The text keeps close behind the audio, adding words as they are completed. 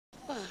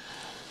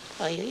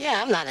Well,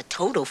 yeah, I'm not a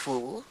total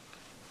fool.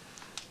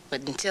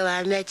 But until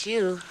I met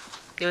you,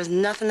 there was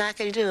nothing I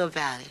could do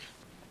about it.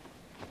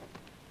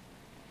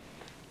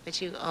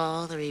 But you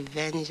all the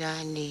revenge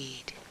I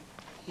need.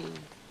 You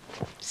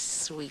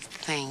sweet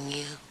thing,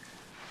 you.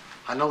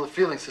 I know the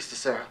feeling, Sister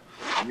Sarah.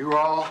 And you're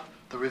all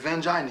the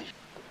revenge I need.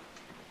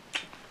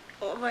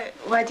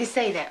 Why'd you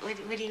say that? What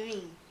do you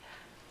mean?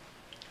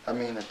 I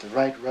mean that the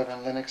Right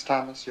Reverend Lennox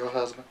Thomas, your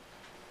husband,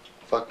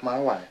 fucked my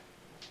wife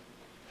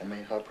and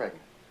made her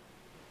pregnant.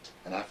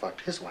 And I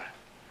fucked his wife.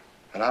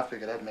 And I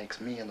figure that makes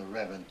me and the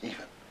Reverend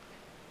even.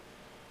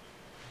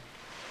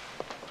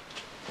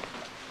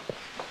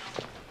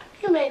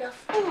 You made a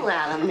fool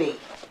out of me.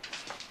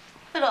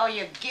 With all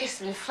your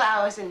gifts and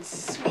flowers and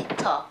sweet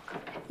talk.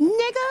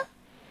 Nigga,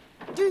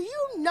 do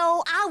you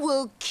know I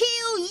will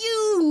kill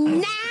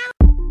you now?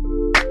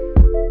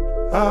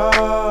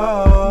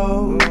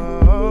 Oh,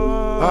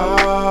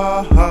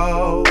 oh,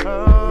 oh,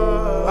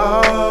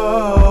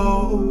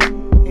 oh,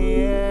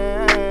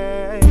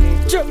 yeah.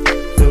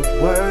 The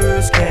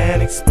words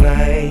can't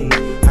explain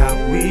how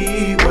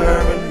we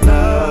were in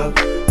love,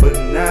 but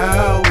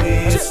now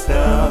we're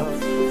stuck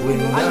with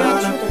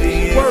none of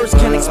the words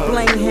can't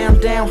explain how I'm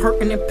down,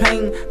 hurting in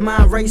pain,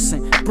 mind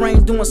racing,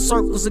 brain doing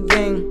circles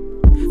again.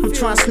 I'm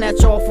trying to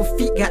snatch off her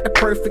feet, got the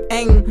perfect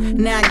aim.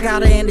 Now I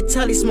got her in the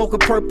telly, smoking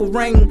purple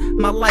rain.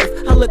 My life,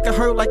 I look at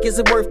her like, is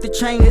it worth the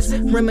change?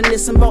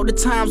 Reminiscing about the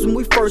times when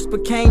we first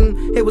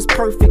became. It was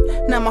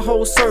perfect, now my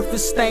whole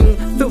surface stained.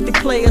 Filthy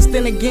players,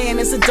 then again,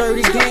 it's a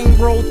dirty game.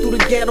 Roll through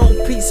the ghetto,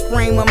 peace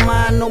frame. My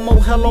mind, no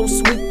more hello,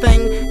 sweet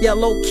thing.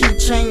 Yellow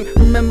keychain,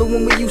 remember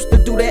when we used to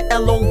do that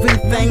LOV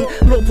thing?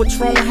 Lil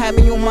Patron had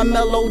me on my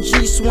mellow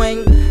G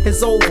swing.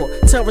 It's over,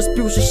 tell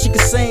Rasputia she can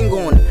sing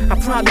on it. I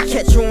probably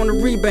catch her on the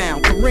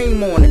rebound,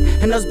 Kareem on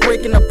it. And us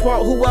breaking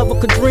apart, whoever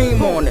could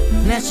dream on it.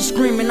 Now she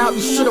screaming out,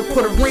 you should've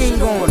put a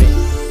ring on it.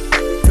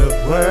 The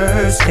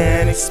words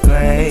can't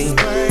explain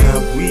how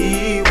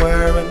we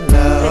were in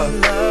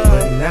love,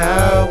 but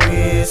now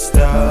we're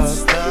stuck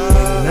with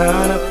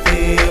none of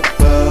the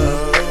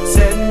above.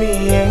 Said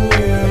me and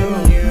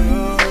you,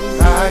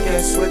 I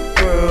guess we're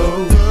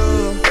through.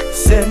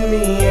 Said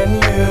me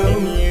and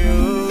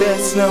you,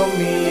 there's no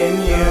me and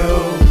you.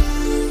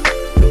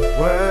 The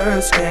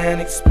words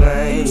can't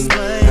explain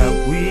how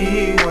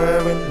we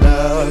were in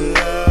love,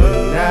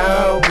 but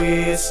now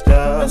we're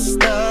stuck with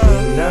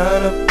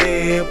none of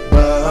the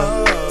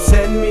above.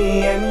 Said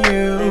me and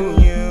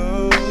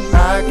you,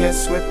 I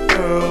guess we're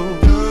through.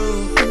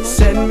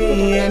 Said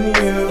me and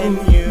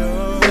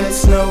you,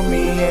 there's no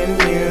me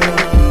and you.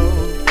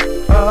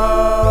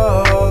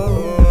 Oh,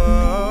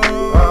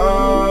 oh,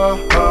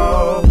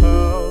 oh,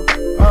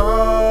 oh,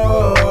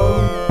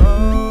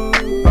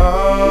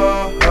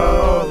 oh,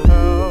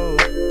 oh.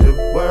 The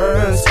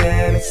words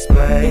can't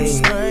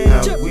explain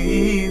how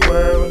we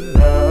were in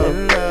love,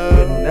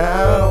 but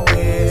now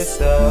we're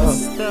stuck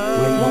with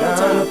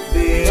none of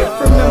the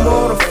above. Remember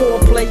all the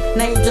foreplay,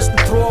 now you just a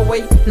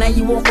throwaway. Now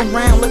you walk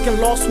around looking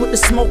lost with the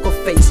smoker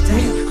face.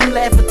 Damn, I'm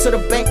laughing to the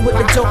bank with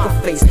the joker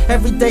face.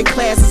 Everyday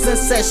class is in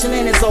session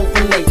and it's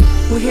open late.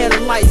 We had a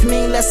life,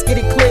 man, let's get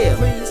it clear.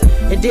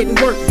 It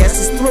didn't work, guess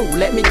it's through,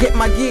 let me get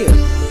my gear.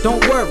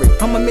 Don't worry,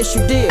 I'ma miss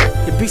you dear.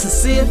 To be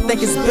sincere,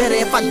 think it's better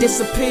if I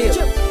disappear.